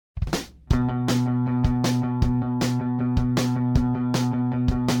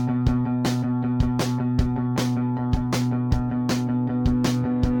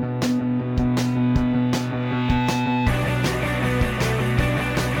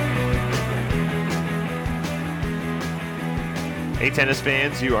Hey, tennis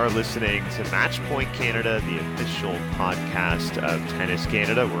fans, you are listening to Match Point Canada, the official podcast of Tennis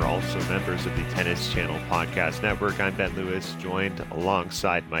Canada. We're also members of the Tennis Channel Podcast Network. I'm Ben Lewis, joined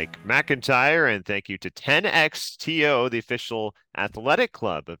alongside Mike McIntyre, and thank you to 10XTO, the official athletic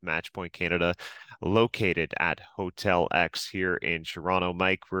club of Match Point Canada, located at Hotel X here in Toronto.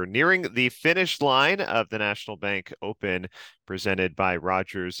 Mike, we're nearing the finish line of the National Bank Open presented by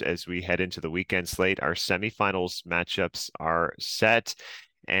Rogers as we head into the weekend slate. Our semifinals matchups are set,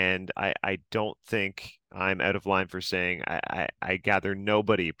 and I don't think I'm out of line for saying I gather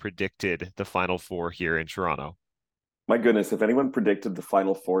nobody predicted the Final Four here in Toronto. My goodness, if anyone predicted the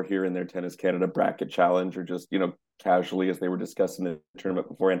Final Four here in their Tennis Canada bracket challenge or just, casually as they were discussing the tournament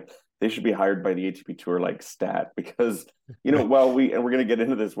beforehand, they should be hired by the ATP Tour like stat because, while we're going to get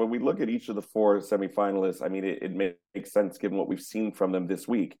into this, when we look at each of the four semifinalists, I mean, it makes sense given what we've seen from them this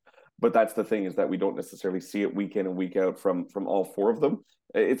week. But that's the thing is that we don't necessarily see it week in and week out from all four of them.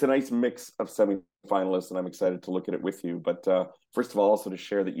 It's a nice mix of semifinalists, and I'm excited to look at it with you. But first of all, also to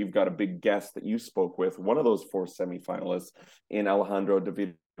share that you've got a big guest that you spoke with, one of those four semifinalists in Alejandro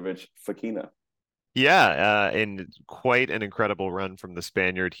Davidovich Fokina. Yeah, and quite an incredible run from the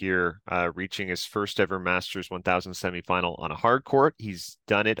Spaniard here, reaching his first ever Masters 1000 semifinal on a hard court. He's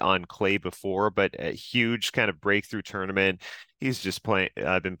done it on clay before, but a huge kind of breakthrough tournament. He's just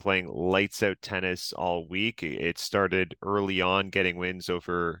been playing lights out tennis all week. It started early on, getting wins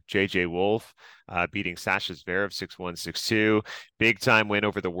over JJ Wolf, beating Sasha Zverev 6-1, 6-2. Big time win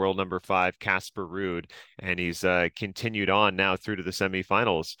over the world number 5, Casper Ruud. And he's continued on now through to the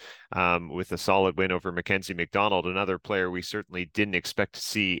semifinals with a solid win over Mackenzie McDonald, another player we certainly didn't expect to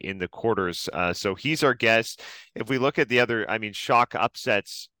see in the quarters. So he's our guest. If we look at the other, shock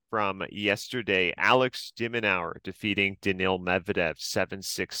upsets from yesterday, Alex de Minaur defeating Daniil Medvedev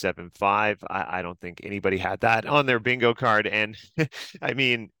 7-6, 7-5. I don't think anybody had that on their bingo card. And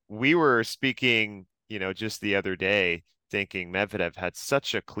we were speaking, just the other day, thinking Medvedev had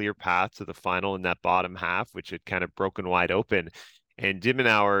such a clear path to the final in that bottom half, which had kind of broken wide open. And de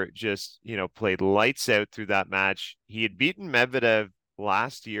Minaur just, played lights out through that match. He had beaten Medvedev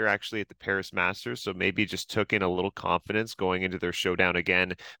last year, actually, at the Paris Masters, so maybe just took in a little confidence going into their showdown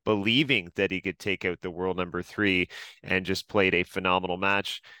again, believing that he could take out the world number 3, and just played a phenomenal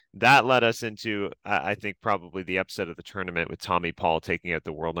match. That led us into, I think, probably the upset of the tournament with Tommy Paul taking out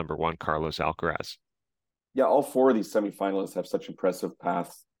the world number 1, Carlos Alcaraz. Yeah, all four of these semifinalists have such impressive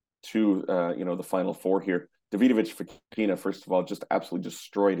paths to the Final Four here. Davidovich Fokina, first of all, just absolutely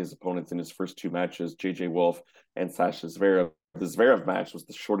destroyed his opponents in his first two matches, JJ Wolf and Sasha Zverev. The Zverev match was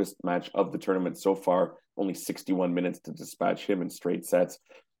the shortest match of the tournament so far, only 61 minutes to dispatch him in straight sets.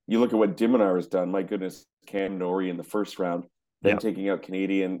 You look at what de Minaur has done, my goodness, Cam Norrie in the first round, then taking out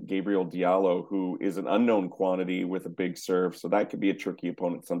Canadian Gabriel Diallo, who is an unknown quantity with a big serve, so that could be a tricky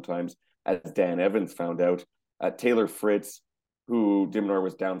opponent sometimes, as Dan Evans found out. Taylor Fritz, who de Minaur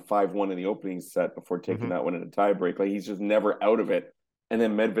was down 5-1 in the opening set before taking that one in a tiebreak. Like, he's just never out of it. And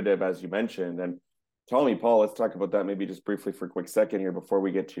then Medvedev, as you mentioned, and Tommy Paul, let's talk about that maybe just briefly for a quick second here before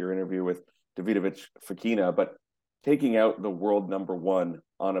we get to your interview with Davidovich Fokina. But taking out the world number 1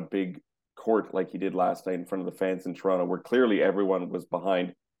 on a big court like he did last night in front of the fans in Toronto, where clearly everyone was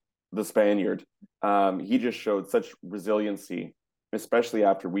behind the Spaniard. He just showed such resiliency, especially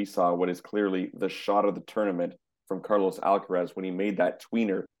after we saw what is clearly the shot of the tournament from Carlos Alcaraz when he made that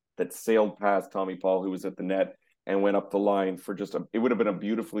tweener that sailed past Tommy Paul, who was at the net, and went up the line for it would have been a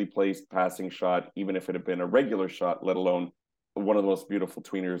beautifully placed passing shot, even if it had been a regular shot, let alone one of the most beautiful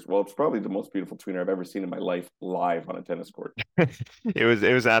tweeners. Well, it's probably the most beautiful tweener I've ever seen in my life live on a tennis court. It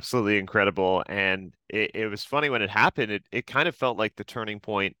was absolutely incredible. And it was funny when it happened. It kind of felt like the turning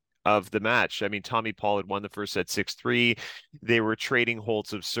point of the match. I mean, Tommy Paul had won the first set 6-3. They were trading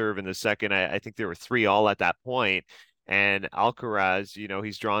holds of serve in the second. I think there were 3-all at that point. And Alcaraz,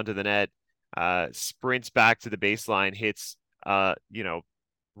 he's drawn to the net, sprints back to the baseline, hits,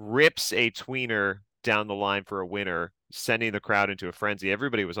 rips a tweener down the line for a winner, sending the crowd into a frenzy.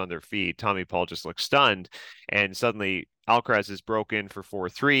 Everybody was on their feet. Tommy Paul just looked stunned. And suddenly Alcaraz is broken for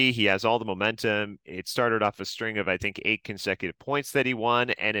 4-3. He has all the momentum. It started off a string of, I think, 8 consecutive points that he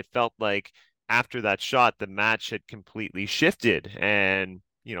won. And it felt like after that shot, the match had completely shifted. And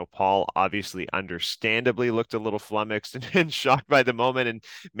Paul obviously understandably looked a little flummoxed and shocked by the moment and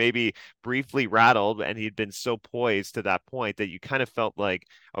maybe briefly rattled. And he'd been so poised to that point that you kind of felt like,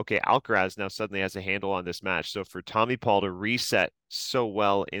 okay, Alcaraz now suddenly has a handle on this match. So for Tommy Paul to reset so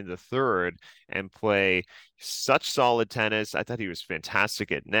well in the third and play such solid tennis, I thought he was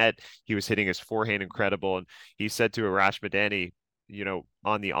fantastic at net. He was hitting his forehand incredible. And he said to Arash Madani,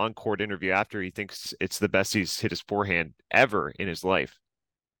 on the on-court interview after, he thinks it's the best he's hit his forehand ever in his life.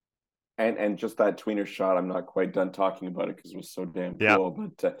 And just that tweener shot, I'm not quite done talking about it because it was so damn Yeah. cool.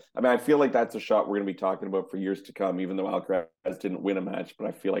 But I mean, I feel like that's a shot we're going to be talking about for years to come. Even though Alcaraz didn't win a match, but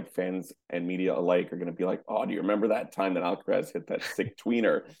I feel like fans and media alike are going to be like, "Oh, do you remember that time that Alcaraz hit that sick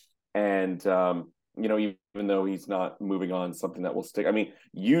tweener?" And even though he's not moving on, something that will stick. I mean,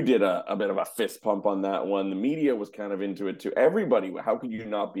 you did a bit of a fist pump on that one. The media was kind of into it too. Everybody, how could you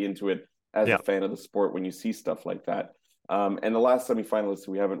not be into it as a Yeah. fan of the sport when you see stuff like that? And the last semifinalist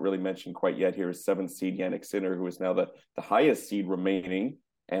who we haven't really mentioned quite yet here is seventh seed Yannick Sinner, who is now the highest seed remaining.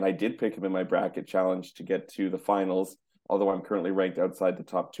 And I did pick him in my bracket challenge to get to the finals, although I'm currently ranked outside the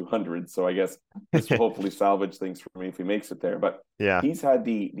top 200. So I guess this will hopefully salvage things for me if he makes it there. But Yeah. he's had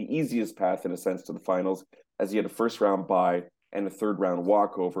the easiest path, in a sense, to the finals, as he had a first round bye and a third round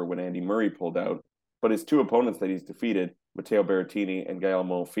walkover when Andy Murray pulled out. But his two opponents that he's defeated, Matteo Berrettini and Gael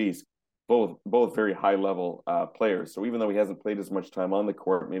Monfils, both very high level players. So even though he hasn't played as much time on the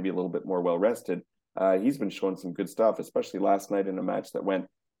court, maybe a little bit more well rested, he's been showing some good stuff, especially last night in a match that went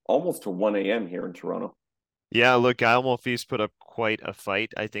almost to 1 a.m. here in Toronto. Yeah, look, Gael Monfils put up quite a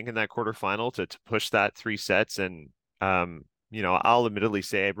fight, I think, in that quarterfinal to push that 3 sets. And I'll admittedly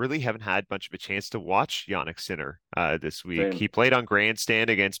say I really haven't had much of a chance to watch Yannick Sinner this week. Same. He played on grandstand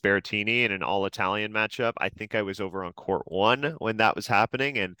against Berrettini in an all-Italian matchup. I think I was over on court one when that was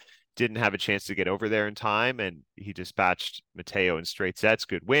happening and didn't have a chance to get over there in time. And he dispatched Matteo in straight sets.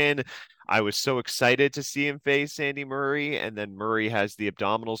 Good win. I was so excited to see him face Andy Murray, and then Murray has the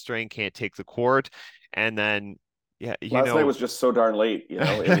abdominal strain, can't take the court. And then, yeah, Last night was just so darn late.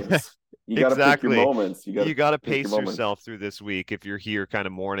 It was, you got to pick your exactly. moments. You got You to got to pick your pace moments. yourself through this week if you're here kind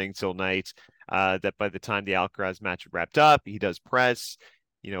of morning till night. That by the time the Alcaraz match wrapped up, he does press.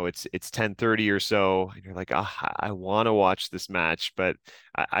 It's 10:30 or so, and you're like, oh, I want to watch this match, but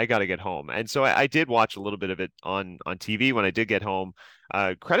I got to get home. And so I did watch a little bit of it on TV when I did get home.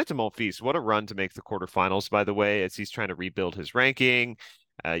 Credit to Monfils, what a run to make the quarterfinals, by the way, as he's trying to rebuild his ranking.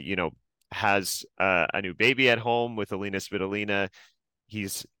 Uh, you know, has a new baby at home with Alina Svitolina.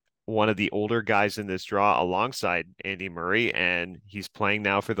 He's one of the older guys in this draw alongside Andy Murray, and he's playing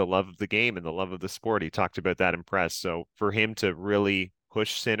now for the love of the game and the love of the sport. He talked about that in press. So for him to really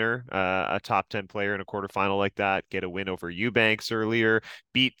push Sinner, a top 10 player in a quarterfinal like that, get a win over Eubanks earlier,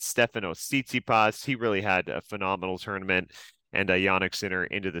 beat Stefanos Tsitsipas, he really had a phenomenal tournament, and Yannick Sinner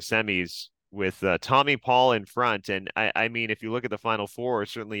into the semis with Tommy Paul in front. And I mean, if you look at the final four,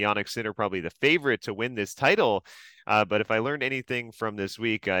 certainly Yannick Sinner probably the favorite to win this title. But if I learned anything from this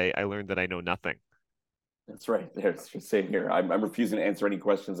week, I learned that I know nothing. That's right. There's just same here. I'm refusing to answer any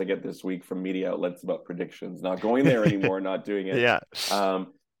questions I get this week from media outlets about predictions. Not going there anymore. Not doing it. Yeah.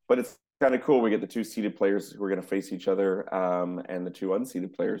 But it's kind of cool. We get the two seeded players who are going to face each other, and the two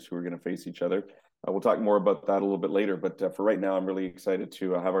unseeded players who are going to face each other. We'll talk more about that a little bit later. But for right now, I'm really excited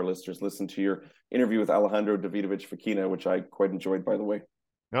to have our listeners listen to your interview with Alejandro Davidovich Fokina, which I quite enjoyed, by the way.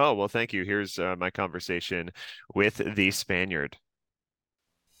 Oh, well, thank you. Here's my conversation with the Spaniard.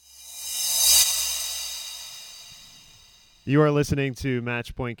 You are listening to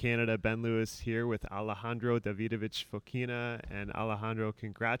Match Point Canada. Ben Lewis here with Alejandro Davidovich Fokina. And Alejandro,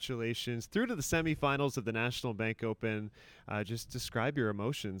 congratulations through to the semifinals of the National Bank Open. Just describe your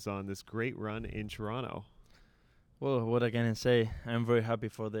emotions on this great run in Toronto. Well, what I can say, I'm very happy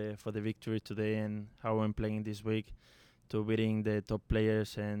for the victory today and how I'm playing this week, to beating the top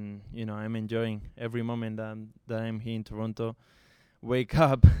players, and I'm enjoying every moment that I'm here in Toronto. Wake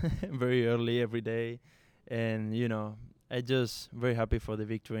up very early every day, and I just very happy for the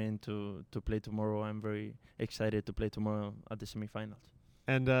victory and to play tomorrow. I'm very excited to play tomorrow at the semifinals.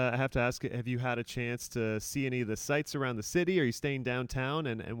 And I have to ask, have you had a chance to see any of the sights around the city? Are you staying downtown?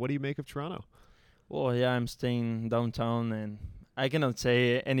 And what do you make of Toronto? Well, yeah, I'm staying downtown, and I cannot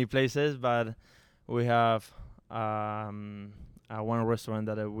say any places, but we have one restaurant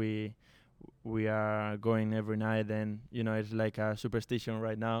that we are going every night, and it's like a superstition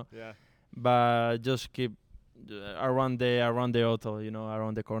right now. Yeah. But just keep around the hotel,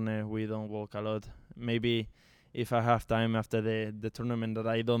 around the corner. We don't walk a lot. Maybe if I have time after the tournament, that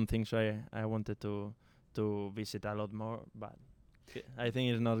I don't think so. I wanted to visit a lot more, but I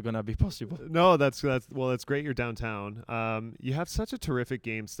think it's not gonna be possible. No, that's great. You're downtown. You have such a terrific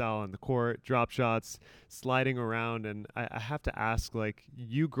game style on the court, drop shots, sliding around, and I have to ask, like,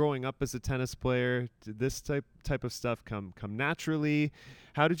 you growing up as a tennis player, did this type of stuff come naturally?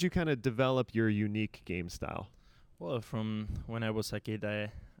 How did you kind of develop your unique game style? Well, from when I was a kid,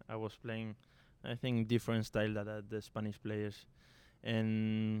 I was playing, I think, different style than the Spanish players,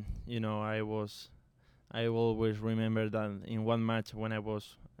 and I always remember that in one match when I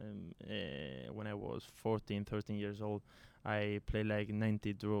was 14, 13 years old, I played like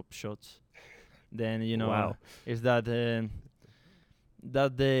 90 drop shots. Then Wow. is that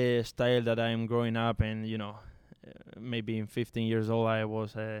that the style that I'm growing up, and maybe in 15 years old I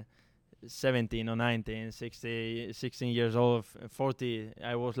was 17 or 19, 60, 16 years old, 40.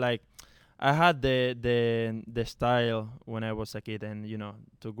 I was like, I had the style when I was a kid, and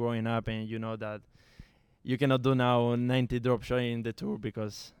to growing up, and that you cannot do now 90 drop shot in the tour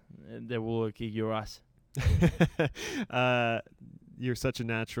because they will kick your ass. uh, you're such a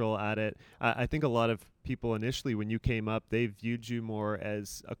natural at it. I think a lot of people initially, when you came up, they viewed you more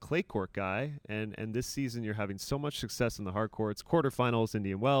as a clay court guy. And this season, you're having so much success in the hard courts, quarterfinals,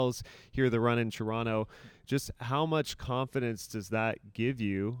 Indian Wells, here the run in Toronto. Just how much confidence does that give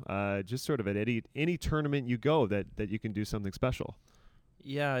you, just sort of at any tournament you go, that you can do something special?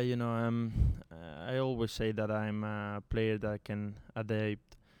 Yeah, I always say that I'm a player that can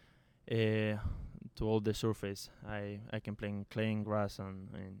adapt to all the surface. I can play in clay and grass and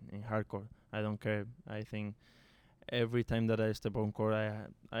in hardcore. I don't care. I think every time that I step on court,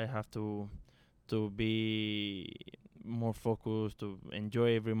 I have to be more focused, to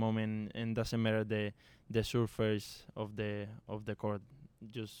enjoy every moment, and doesn't matter the surface of the court.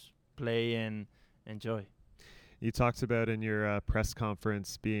 Just play and enjoy. You talked about in your press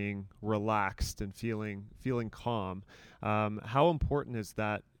conference being relaxed and feeling calm. How important has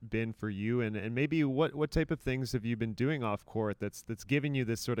that been for you? And maybe what type of things have you been doing off court that's giving you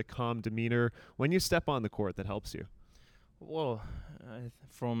this sort of calm demeanor when you step on the court that helps you? Well,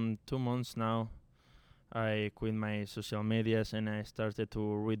 from 2 months now, I quit my social medias and I started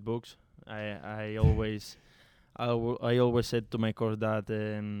to read books. I always I always said to my coach that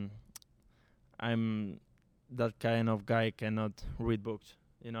I'm that kind of guy cannot read books.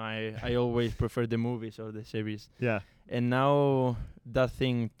 I always prefer the movies or the series. Yeah. And now that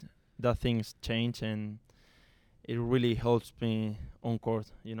things change, and it really helps me on court.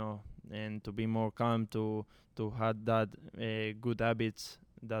 And to be more calm, to have that good habits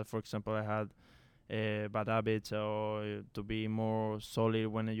that, for example, I had bad habits, or to be more solid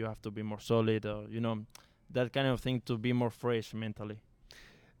when you have to be more solid, or that kind of thing, to be more fresh mentally.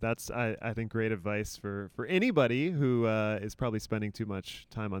 That's, I think, great advice for anybody who is probably spending too much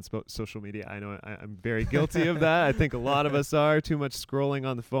time on social media. I know I'm very guilty of that. I think a lot of us are, too much scrolling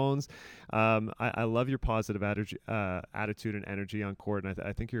on the phones. I love your positive attitude and energy on court, and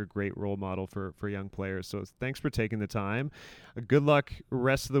I think you're a great role model for young players. So thanks for taking the time. Good luck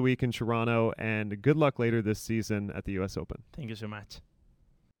rest of the week in Toronto, and good luck later this season at the U.S. Open. Thank you so much.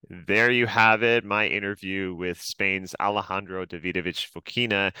 There you have it, my interview with Spain's Alejandro Davidovich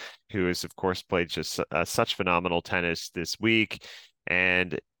Fokina, who has, of course, played just such phenomenal tennis this week.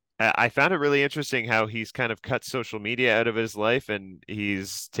 And I found it really interesting how he's kind of cut social media out of his life and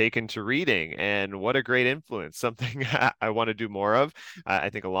he's taken to reading. And what a great influence, something I want to do more of. I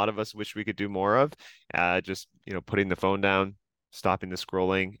think a lot of us wish we could do more of, just, putting the phone down, stopping the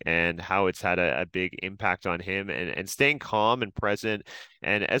scrolling, and how it's had a big impact on him, and staying calm and present.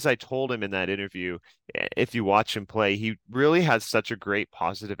 And as I told him in that interview, if you watch him play, he really has such a great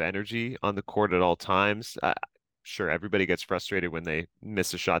positive energy on the court at all times. Sure, everybody gets frustrated when they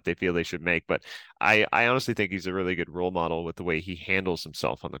miss a shot they feel they should make, but I honestly think he's a really good role model with the way he handles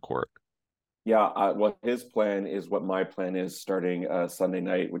himself on the court. Yeah, well, his plan is what my plan is starting Sunday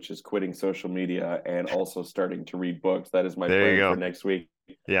night, which is quitting social media and also starting to read books. That is my There you plan go. for next week.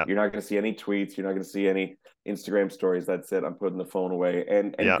 Yeah. You're not going to see any tweets. You're not going to see any Instagram stories. That's it. I'm putting the phone away,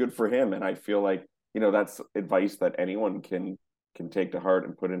 and Yeah. good for him. And I feel like, that's advice that anyone can take to heart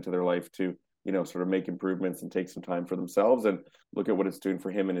and put into their life to, sort of make improvements and take some time for themselves, and look at what it's doing for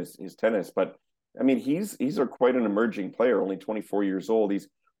him and his tennis. But I mean, he's quite an emerging player, only 24 years old. He's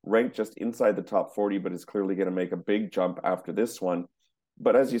ranked just inside the top 40, but is clearly going to make a big jump after this one.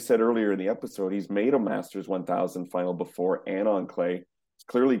 But as you said earlier in the episode, he's made a Masters 1000 final before and on clay. He's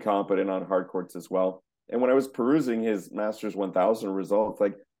clearly competent on hard courts as well. And when I was perusing his Masters 1000 results,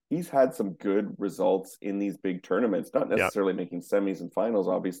 like, he's had some good results in these big tournaments, not necessarily making semis and finals,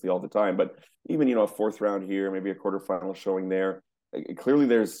 obviously, all the time, but even, a fourth round here, maybe a quarterfinal showing there. Clearly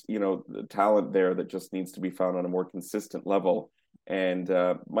there's, the talent there that just needs to be found on a more consistent level. And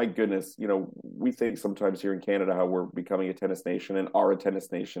my goodness, we think sometimes here in Canada how we're becoming a tennis nation and are a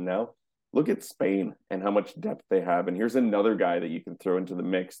tennis nation now. Look at Spain and how much depth they have. And here's another guy that you can throw into the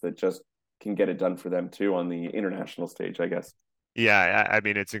mix that just can get it done for them too on the international stage, I guess. Yeah, I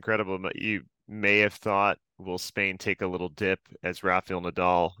mean, it's incredible. You may have thought will Spain take a little dip as Rafael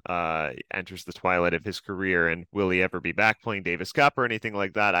Nadal enters the twilight of his career? And will he ever be back playing Davis Cup or anything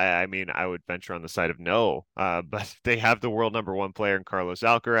like that? I mean, I would venture on the side of no. But they have the world number one player in Carlos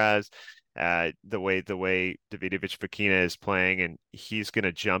Alcaraz. The way Davidovich Fokina is playing, and he's going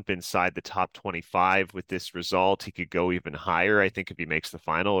to jump inside the top 25 with this result. He could go even higher, I think, if he makes the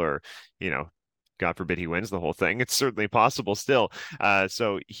final, or, God forbid he wins the whole thing. It's certainly possible still.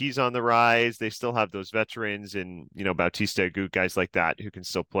 So he's on the rise. They still have those veterans and, Bautista Agut, guys like that who can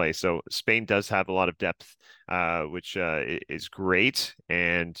still play. So Spain does have a lot of depth, which is great.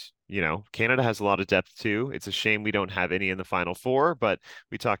 And, Canada has a lot of depth too. It's a shame we don't have any in the Final Four, but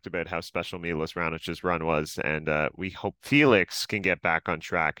we talked about how special Milos Raonic's run was, and we hope Felix can get back on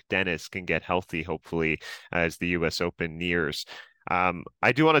track. Dennis can get healthy, hopefully, as the U.S. Open nears.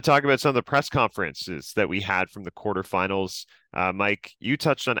 I do want to talk about some of the press conferences that we had from the quarterfinals. Mike, you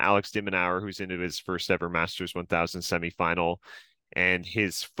touched on Alex de Minaur, who's into his first ever Masters 1000 semifinal, and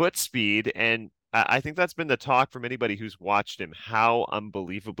his foot speed. And I think that's been the talk from anybody who's watched him, how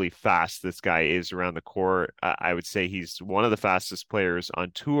unbelievably fast this guy is around the court. I would say he's one of the fastest players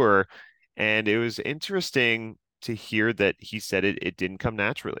on tour. And it was interesting to hear that he said it didn't come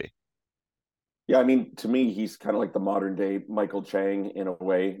naturally. Yeah, I mean, to me, he's kind of like the modern day Michael Chang in a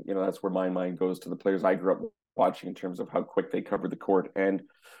way. That's where my mind goes to the players I grew up watching in terms of how quick they covered the court. And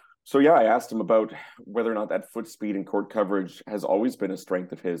so, yeah, I asked him about whether or not that foot speed and court coverage has always been a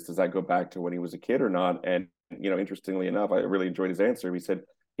strength of his. Does that go back to when he was a kid or not? And, interestingly enough, I really enjoyed his answer. He said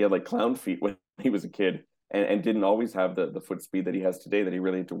he had like clown feet when he was a kid and didn't always have the foot speed that he has today, that he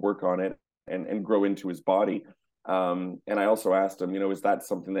really had to work on it and grow into his body. And I also asked him, is that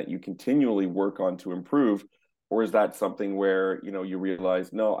something that you continually work on to improve? Or is that something where, you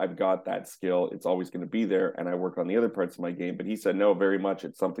realize, no, I've got that skill. It's always going to be there. And I work on the other parts of my game. But he said, no, very much.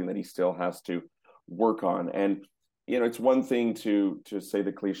 It's something that he still has to work on. And, it's one thing to say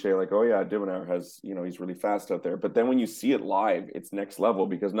the cliche, like, oh, yeah, de Minaur has, he's really fast out there. But then when you see it live, it's next level,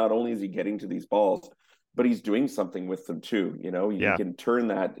 because not only is he getting to these balls, but he's doing something with them too. He can turn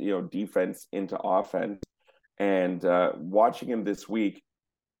that, defense into offense. And watching him this week,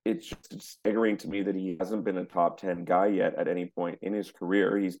 it's just staggering to me that he hasn't been a top 10 guy yet at any point in his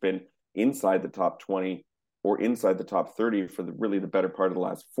career. He's been inside the top 20 or inside the top 30 for really the better part of the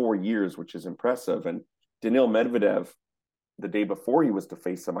last 4 years, which is impressive. And Daniil Medvedev, the day before he was to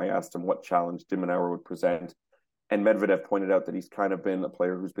face him, I asked him what challenge de Minaur would present. And Medvedev pointed out that he's kind of been a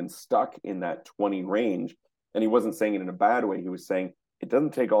player who's been stuck in that 20 range. And he wasn't saying it in a bad way. He was saying it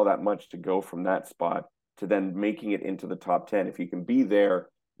doesn't take all that much to go from that spot to then making it into the top 10. If you can be there,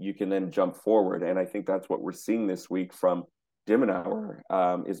 you can then jump forward. And I think that's what we're seeing this week from de Minaur,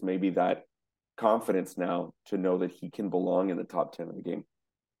 is maybe that confidence now to know that he can belong in the top 10 of the game.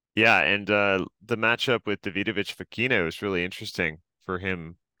 Yeah, and the matchup with Davidovich Fokina was really interesting for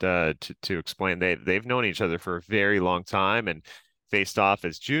him to explain. They've known each other for a very long time and faced off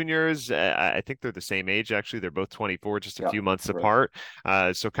as juniors. I think they're the same age, actually. They're both 24, just a few months apart.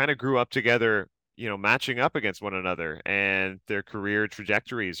 So kind of grew up together, matching up against one another, and their career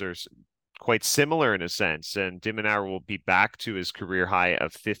trajectories are quite similar in a sense. And de Minaur will be back to his career high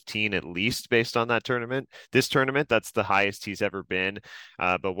of 15 at least based on that tournament. This tournament, that's the highest he's ever been.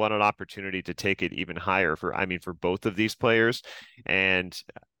 But what an opportunity to take it even higher for both of these players. And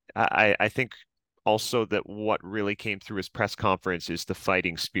I think also that what really came through his press conference is the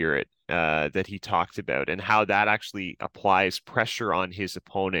fighting spirit that he talked about, and how that actually applies pressure on his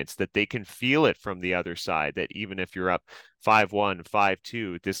opponents, that they can feel it from the other side, that even if you're up 5-1,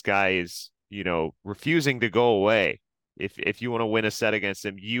 5-2, this guy is, refusing to go away. If you want to win a set against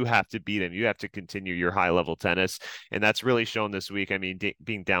him, you have to beat him. You have to continue your high level tennis. And that's really shown this week. I mean,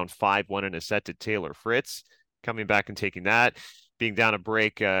 being down 5-1 in a set to Taylor Fritz, coming back and taking that, being down a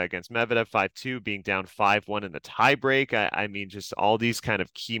break against Medvedev 5-2, being down 5-1 in the tie break. I mean, just all these kind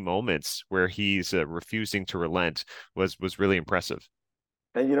of key moments where he's refusing to relent was really impressive.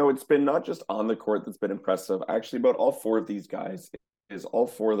 And, it's been not just on the court that's been impressive. Actually, about all four of these guys, all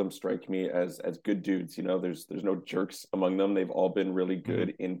four of them strike me as good dudes. There's no jerks among them. They've all been really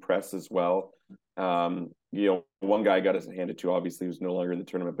good in press as well. One guy got his handed to, obviously, who's no longer in the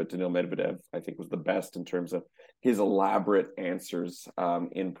tournament, but Daniil Medvedev, I think, was the best in terms of his elaborate answers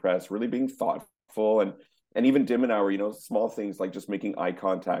in press, really being thoughtful. And even de Minaur, small things like just making eye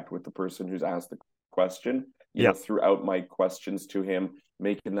contact with the person who's asked the question, throughout my questions to him,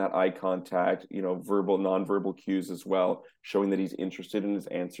 making that eye contact, verbal, nonverbal cues as well, showing that he's interested in his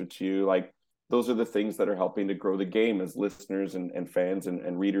answer to you. Like, those are the things that are helping to grow the game as listeners and fans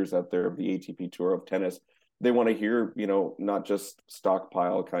and readers out there of the ATP Tour of Tennis. They want to hear, not just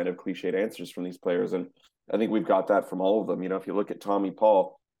stockpile kind of cliched answers from these players. And I think we've got that from all of them. If you look at Tommy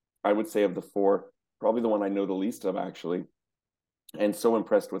Paul, I would say of the four, probably the one I know the least of, actually, and so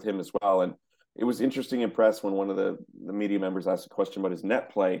impressed with him as well. And it was interesting impressed when one of the media members asked a question about his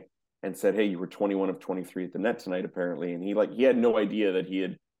net play and said, "Hey, you were 21 of 23 at the net tonight, apparently." And he had no idea that he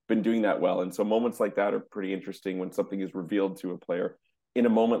had been doing that well. And so moments like that are pretty interesting when something is revealed to a player in a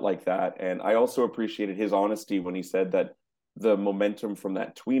moment like that. And I also appreciated his honesty when he said that the momentum from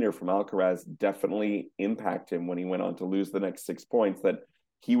that tweener from Alcaraz definitely impacted him when he went on to lose the next 6 points, that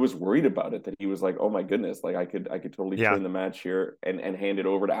he was worried about it, that he was like, "Oh my goodness, like I could totally Yeah. turn the match here and hand it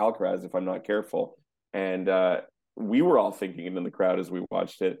over to Alcaraz if I'm not careful." And we were all thinking it in the crowd as we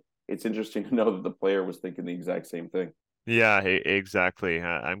watched it. It's interesting to know that the player was thinking the exact same thing. Yeah, exactly.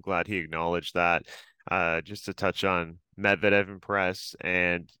 I'm glad he acknowledged that. Just to touch on Medvedev and press,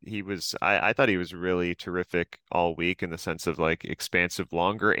 and I thought he was really terrific all week in the sense of like expansive,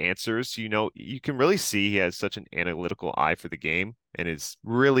 longer answers. You can really see he has such an analytical eye for the game and is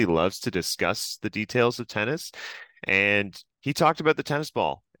really loves to discuss the details of tennis. And he talked about the tennis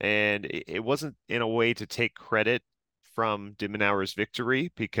ball, and it wasn't in a way to take credit from de Minaur's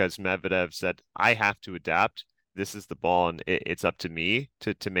victory because Medvedev said, "I have to adapt. This is the ball, and it's up to me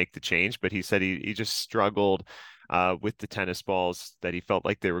to make the change." But he said he just struggled with the tennis balls, that he felt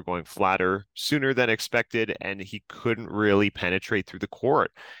like they were going flatter sooner than expected, and he couldn't really penetrate through the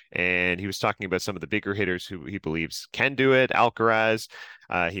court. And he was talking about some of the bigger hitters who he believes can do it. Alcaraz,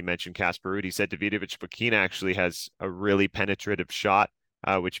 he mentioned Casper Ruud. He said Davidovich Fokina actually has a really penetrative shot,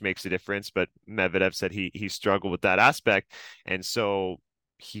 which makes a difference. But Medvedev said he struggled with that aspect, and so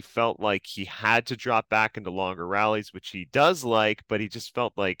he felt like he had to drop back into longer rallies, which he does like, but he just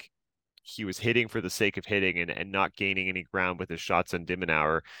felt like he was hitting for the sake of hitting and not gaining any ground with his shots on de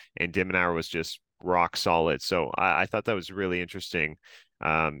Minaur, and de Minaur was just rock solid. So I thought that was really interesting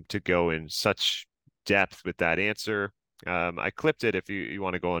to go in such depth with that answer. I clipped it if you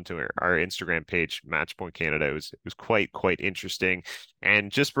want to go onto our Instagram page, Matchpoint Canada. It was quite interesting.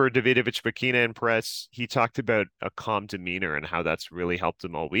 And just for Davidovich Fokina and press, he talked about a calm demeanor and how that's really helped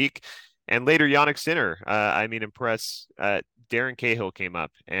him all week. And later, Yannick Sinner, in press, Darren Cahill came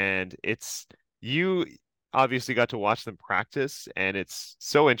up, and you obviously got to watch them practice, and it's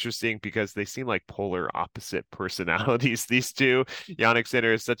so interesting because they seem like polar opposite personalities. These two, Yannick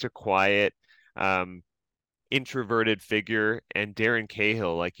Sinner is such a quiet, um, introverted figure, and Darren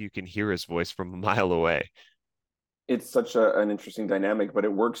Cahill, like you can hear his voice from a mile away. It's such an interesting dynamic, but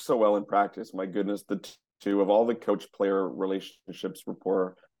it works so well in practice. My goodness, the two of all the coach-player relationships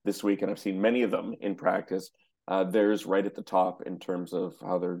rapport this week, and I've seen many of them in practice. Theirs right at the top in terms of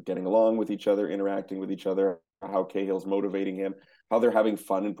how they're getting along with each other, interacting with each other, how Cahill's motivating him, how they're having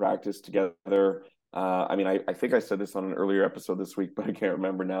fun in practice together. I think I said this on an earlier episode this week, but I can't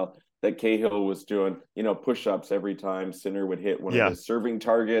remember now, that Cahill was doing, push-ups every time Sinner would hit one of Yeah. his serving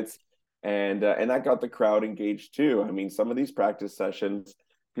targets. And that got the crowd engaged too. I mean, some of these practice sessions,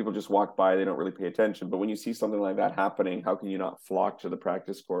 people just walk by, they don't really pay attention. But when you see something like that happening, how can you not flock to the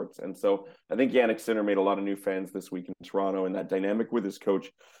practice courts? And so I think Yannick Sinner made a lot of new fans this week in Toronto, and that dynamic with his coach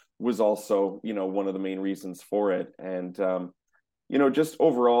was also, one of the main reasons for it. And just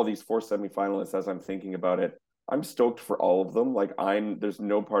overall, these four semifinalists, as I'm thinking about it, I'm stoked for all of them. Like there's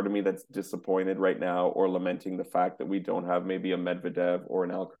no part of me that's disappointed right now or lamenting the fact that we don't have maybe a Medvedev or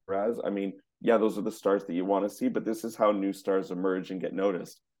an Alcaraz. I mean, yeah, those are the stars that you want to see, but this is how new stars emerge and get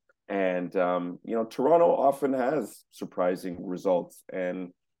noticed. And Toronto often has surprising results,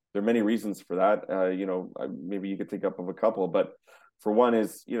 and there are many reasons for that. Maybe you could think up of a couple, but for one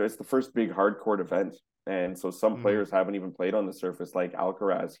is, it's the first big hard court event, and so some players haven't even played on the surface, like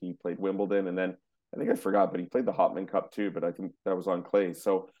Alcaraz. He played Wimbledon, and then I think I forgot, but he played the Hopman Cup too, but I think that was on clay.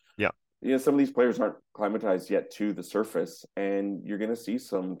 So, Yeah. Some of these players aren't climatized yet to the surface, and you're going to see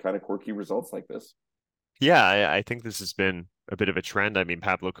some kind of quirky results like this. Yeah, I think this has been a bit of a trend. I mean,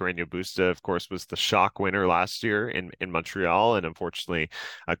 Pablo Carreño Busta, of course, was the shock winner last year in Montreal, and unfortunately,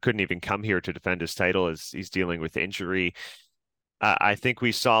 couldn't even come here to defend his title as he's dealing with injury. I think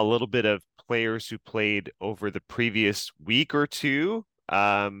we saw a little bit of players who played over the previous week or two,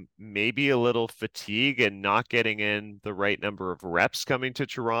 maybe a little fatigue and not getting in the right number of reps coming to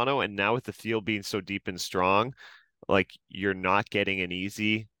Toronto. And now with the field being so deep and strong, like you're not getting an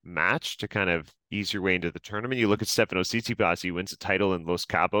easy match to kind of ease your way into the tournament. You look at Stefano Tsitsipas, he wins a title in Los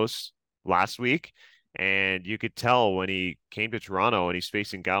Cabos last week, and you could tell when he came to Toronto and he's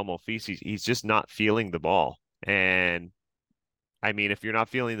facing Gael Monfils, he's just not feeling the ball. And I mean, if you're not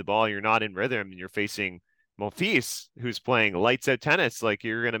feeling the ball, you're not in rhythm, and you're facing Monfils, who's playing lights out tennis, like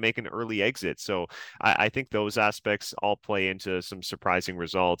you're going to make an early exit. So I think those aspects all play into some surprising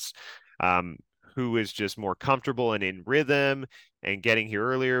results. who is just more comfortable and in rhythm and getting here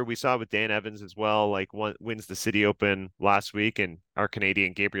earlier. We saw with Dan Evans as well, like wins the City Open last week, and our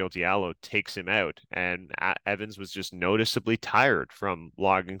Canadian Gabriel Diallo takes him out. And Evans was just noticeably tired from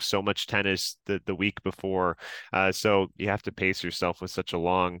logging so much tennis the week before. So you have to pace yourself with such a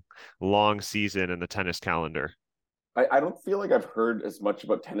long season in the tennis calendar. I don't feel like I've heard as much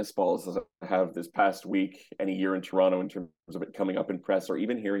about tennis balls as I have this past week and a year in Toronto in terms of it coming up in press or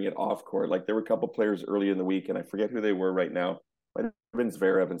even hearing it off court. Like there were a couple players early in the week, and I forget who they were right now. Might have been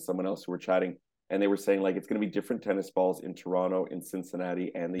Zverev and someone else who were chatting, and they were saying like it's going to be different tennis balls in Toronto, in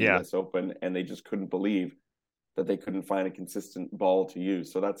Cincinnati, and the Yeah. U.S. Open, and they just couldn't believe that they couldn't find a consistent ball to use.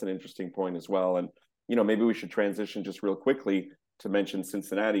 So that's an interesting point as well. And maybe we should transition just real quickly to mention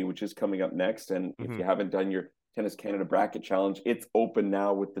Cincinnati, which is coming up next. And if you haven't done your Tennis Canada Bracket Challenge, it's open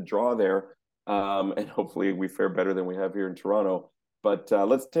now with the draw there. And hopefully we fare better than we have here in Toronto. But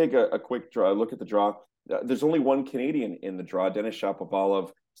let's take a quick look at the draw. There's only one Canadian in the draw, Denis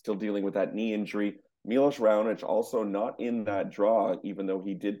Shapovalov, still dealing with that knee injury. Milos Raonic also not in that draw, even though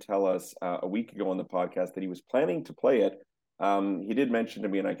he did tell us a week ago on the podcast that he was planning to play it. He did mention to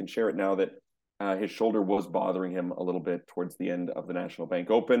me, and I can share it now, that his shoulder was bothering him a little bit towards the end of the National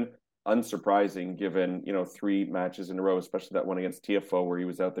Bank Open. Unsurprising given, 3 matches in a row, especially that one against TFO where he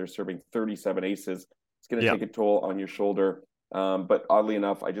was out there serving 37 aces. It's going to take a toll on your shoulder. But oddly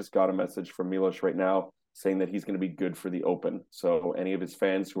enough, I just got a message from Milos right now saying that he's going to be good for the Open. So any of his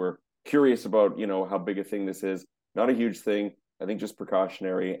fans who are curious about, how big a thing this is, not a huge thing. I think just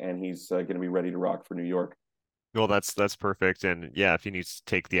precautionary, and he's going to be ready to rock for New York. Well, that's perfect. And yeah, if he needs to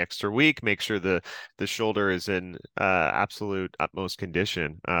take the extra week, make sure the shoulder is in absolute utmost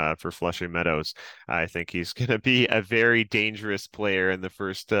condition for Flushing Meadows. I think he's going to be a very dangerous player in the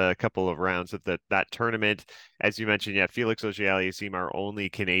first couple of rounds of that tournament. As you mentioned, yeah, Felix Auger-Aliassime, our only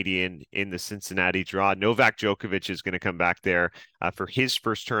Canadian in the Cincinnati draw. Novak Djokovic is going to come back there for his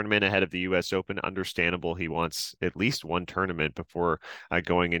first tournament ahead of the U.S. Open. Understandable, he wants at least one tournament before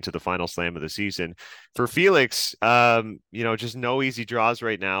going into the final slam of the season. For Felix, just no easy draws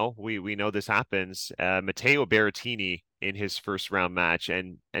right now. We know this happens. Matteo Berrettini in his first round match,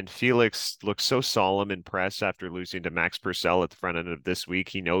 and Felix looks so solemn and pressed after losing to Max Purcell at the front end of this week.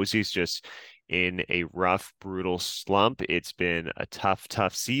 He knows he's just in a rough, brutal slump. It's been a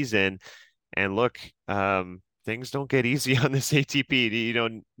tough season. And look, things don't get easy on this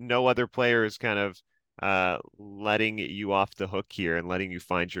ATP. No other player is kind of letting you off the hook here and letting you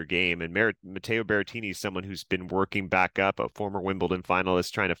find your game. And Matteo Berrettini is someone who's been working back up, a former Wimbledon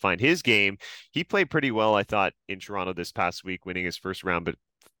finalist, trying to find his game. He played pretty well, I thought, in Toronto this past week, winning his first round, but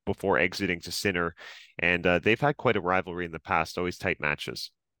before exiting to Sinner. And they've had quite a rivalry in the past, always tight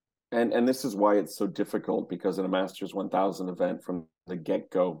matches. And this is why it's so difficult, because in a Masters 1000 event from the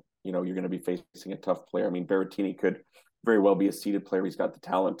get-go, you're going to be facing a tough player. I mean, Berrettini could very well be a seeded player. He's got the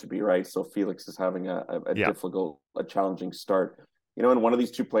talent to be, right. So Felix is having a difficult, a challenging start. And one of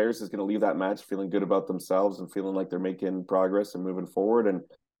these two players is going to leave that match feeling good about themselves and feeling like they're making progress and moving forward.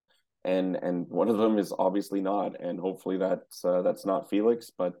 And one of them is obviously not. And hopefully that's not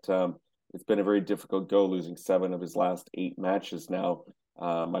Felix. But it's been a very difficult go, losing 7 of his last 8 matches now.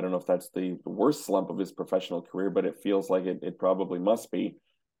 I don't know if that's the worst slump of his professional career, but it feels like it probably must be.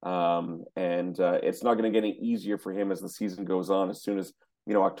 And it's not going to get any easier for him as the season goes on. As soon as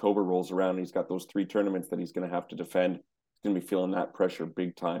October rolls around and he's got those 3 tournaments that he's going to have to defend, he's going to be feeling that pressure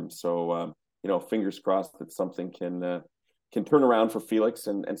big time. So fingers crossed that something can turn around for Felix,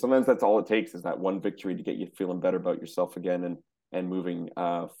 and sometimes that's all it takes, is that one victory to get you feeling better about yourself again and moving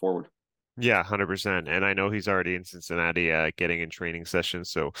forward. Yeah, 100%. And I know he's already in Cincinnati getting in training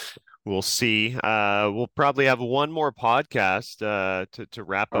sessions, so we'll see. We'll probably have one more podcast to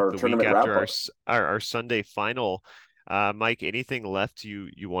wrap up Our the week tournament after wrap-up. our Sunday final. Mike, anything left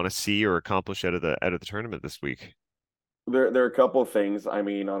you want to see or accomplish out of the tournament this week? There are a couple of things. I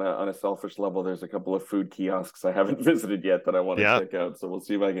mean, on a selfish level, there's a couple of food kiosks I haven't visited yet that I want to check out. So we'll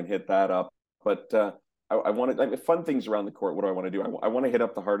see if I can hit that up. But I want to, fun things around the court. What do I want to do? I want to hit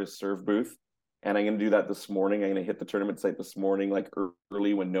up the hardest serve booth, and I'm going to do that this morning. I'm going to hit the tournament site this morning, like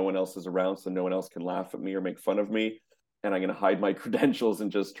early when no one else is around, so no one else can laugh at me or make fun of me. And I'm going to hide my credentials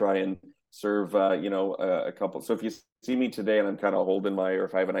and just try and serve, a couple. So if you see me today and I'm kind of holding or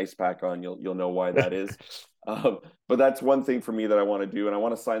if I have an ice pack on, you'll know why that is. But that's one thing for me that I want to do. And I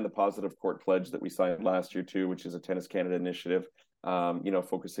want to sign the positive court pledge that we signed last year too, which is a Tennis Canada initiative,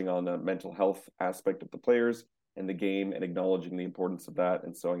 focusing on the mental health aspect of the players and the game and acknowledging the importance of that.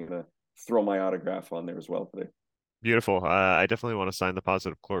 And so I'm going to throw my autograph on there as well today. Beautiful. I definitely want to sign the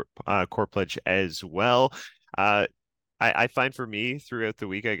positive court pledge as well. I find for me throughout the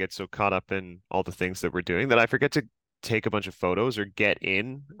week, I get so caught up in all the things that we're doing that I forget to take a bunch of photos or get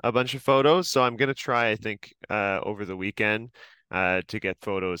in a bunch of photos. So I'm gonna try, I think, over the weekend, to get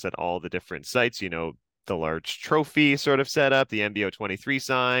photos at all the different sites. The large trophy sort of setup, the NBO 23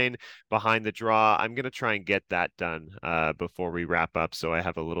 sign behind the draw. I'm gonna try and get that done before we wrap up, so I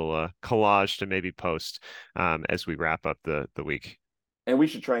have a little collage to maybe post as we wrap up the week. And we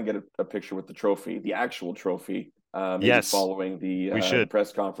should try and get a picture with the trophy, the actual trophy, maybe Yes, following we the should.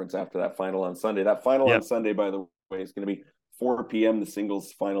 press conference after that final on Sunday. That final on Yep. Sunday, by the way, is going to be 4 p.m. The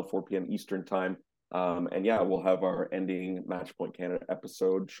singles final, 4 p.m. Eastern time. And yeah, we'll have our ending Match Point Canada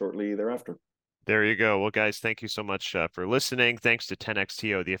episode shortly thereafter. There you go. Well, guys, thank you so much for listening. Thanks to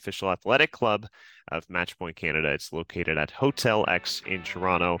 10XTO, the official athletic club of Matchpoint Canada. It's located at Hotel X in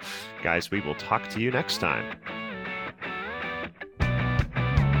Toronto. Guys, we will talk to you next time.